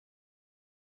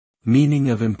Meaning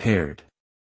of impaired.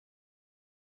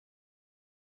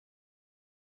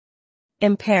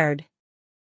 Impaired.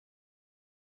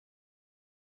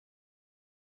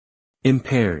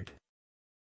 Impaired.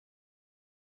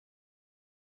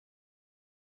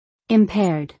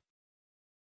 Impaired.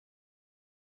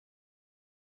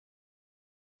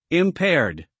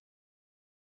 Impaired.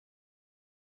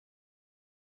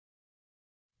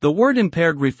 The word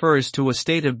impaired refers to a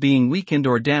state of being weakened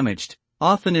or damaged,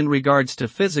 often in regards to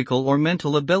physical or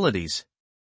mental abilities.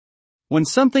 When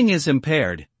something is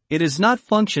impaired, it is not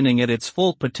functioning at its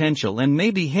full potential and may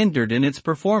be hindered in its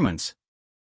performance.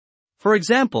 For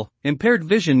example, impaired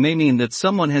vision may mean that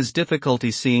someone has difficulty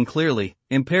seeing clearly,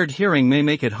 impaired hearing may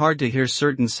make it hard to hear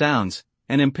certain sounds,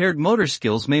 and impaired motor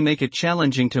skills may make it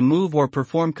challenging to move or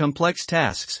perform complex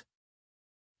tasks.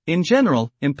 In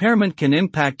general, impairment can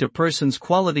impact a person's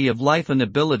quality of life and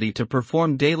ability to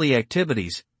perform daily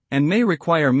activities, and may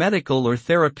require medical or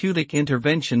therapeutic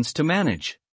interventions to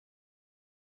manage.